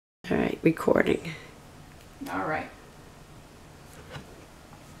recording. All right.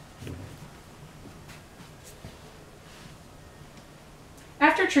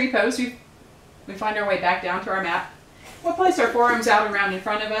 After tree pose, we find our way back down to our mat. We'll place our forearms out around in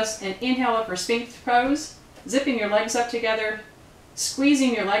front of us and inhale up for sphinx pose, zipping your legs up together,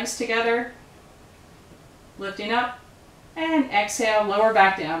 squeezing your legs together, lifting up, and exhale, lower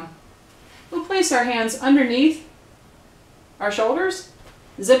back down. We'll place our hands underneath our shoulders,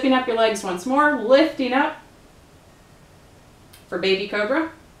 zipping up your legs once more, lifting up for baby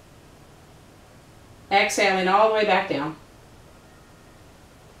cobra, exhaling all the way back down.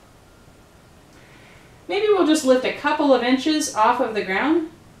 Maybe we'll just lift a couple of inches off of the ground,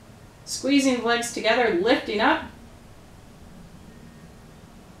 squeezing the legs together, lifting up,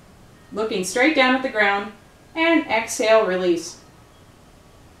 looking straight down at the ground, and exhale, release.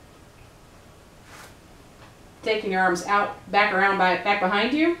 Taking your arms out, back around, back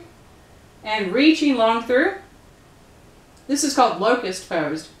behind you, and reaching long through. This is called locust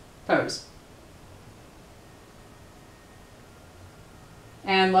pose.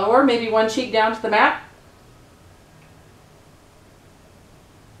 And lower, maybe one cheek down to the mat.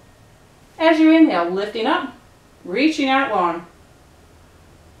 As you inhale, lifting up, reaching out long.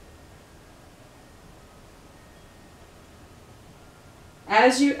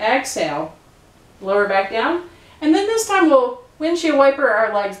 As you exhale, lower back down. And then this time we'll windshield wiper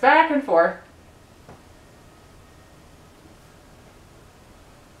our legs back and forth.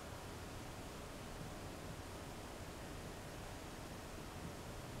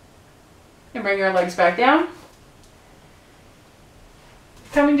 And bring your legs back down.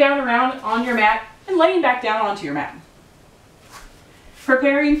 Coming down around on your mat and laying back down onto your mat.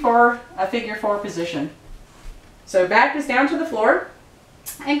 Preparing for a figure 4 position. So back is down to the floor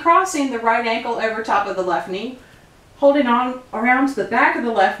and crossing the right ankle over top of the left knee, holding on around to the back of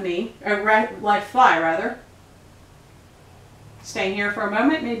the left knee, or left thigh rather. Staying here for a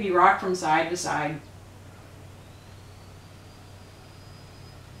moment, maybe rock from side to side.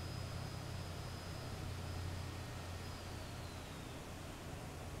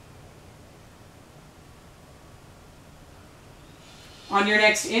 On your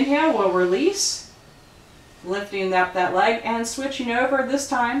next inhale, we'll release, lifting up that leg and switching over. This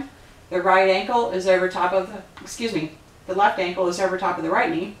time, the right ankle is over top of the left ankle is over top of the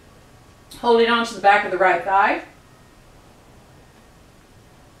right knee. Holding on to the back of the right thigh.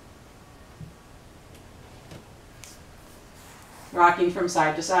 Rocking from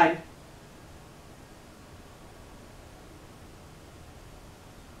side to side.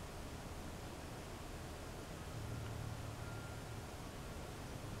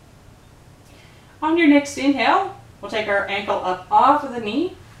 On your next inhale, we'll take our ankle up off of the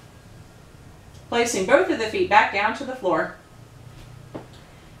knee, placing both of the feet back down to the floor.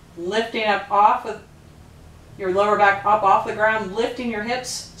 Lifting up off of your lower back up off the ground, lifting your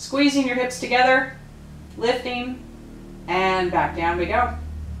hips, squeezing your hips together, lifting, and back down we go.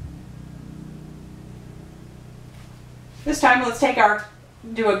 This time let's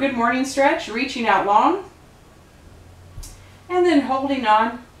do a good morning stretch, reaching out long, and then holding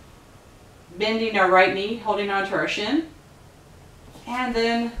on, bending our right knee, holding on to our shin, and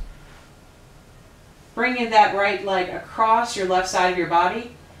then bringing that right leg across your left side of your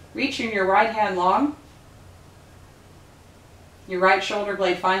body, reaching your right hand long. Your right shoulder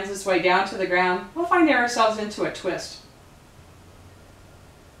blade finds its way down to the ground. We'll find ourselves into a twist.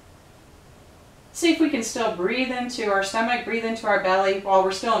 See if we can still breathe into our stomach, breathe into our belly while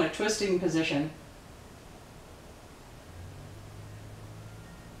we're still in a twisting position.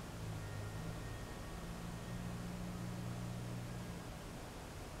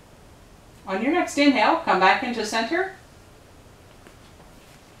 On your next inhale, come back into center.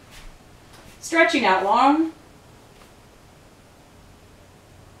 Stretching out long.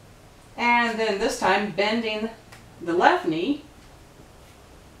 And then this time bending the left knee,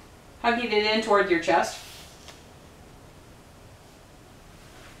 hugging it in toward your chest.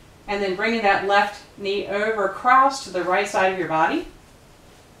 And then bringing that left knee over across to the right side of your body.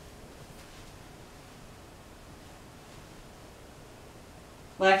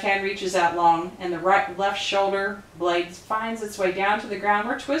 Left hand reaches out long and the left shoulder blade finds its way down to the ground.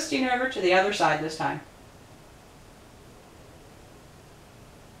 We're twisting over to the other side this time.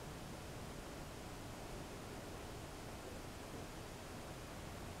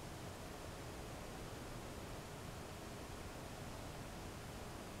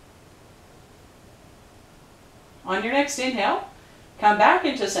 On your next inhale, come back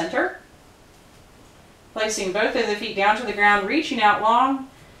into center, placing both of the feet down to the ground, reaching out long.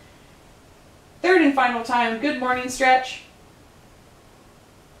 Third and final time, good morning stretch.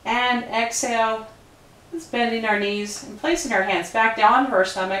 And exhale, just bending our knees and placing our hands back down to our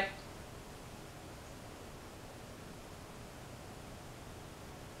stomach.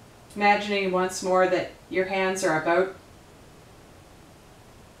 Imagining once more that your hands are a boat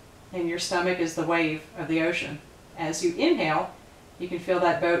and your stomach is the wave of the ocean. As you inhale, you can feel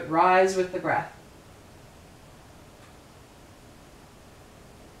that boat rise with the breath.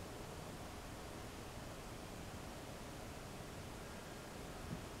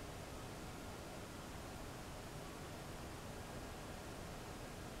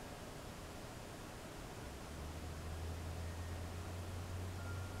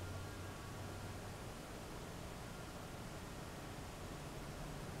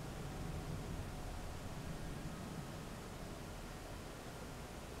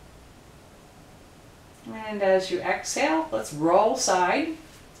 And as you exhale, let's roll side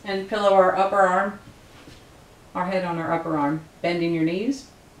and pillow our upper arm, our head on our upper arm, bending your knees.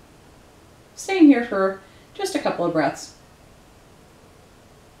 Staying here for just a couple of breaths.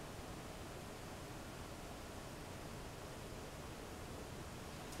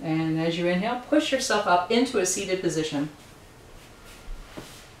 And as you inhale, push yourself up into a seated position.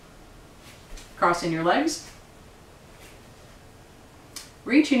 Crossing your legs.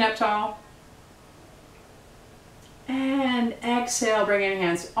 Reaching up tall. And exhale, bringing your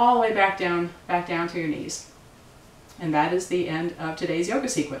hands all the way back down to your knees. And that is the end of today's yoga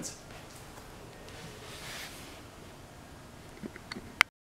sequence.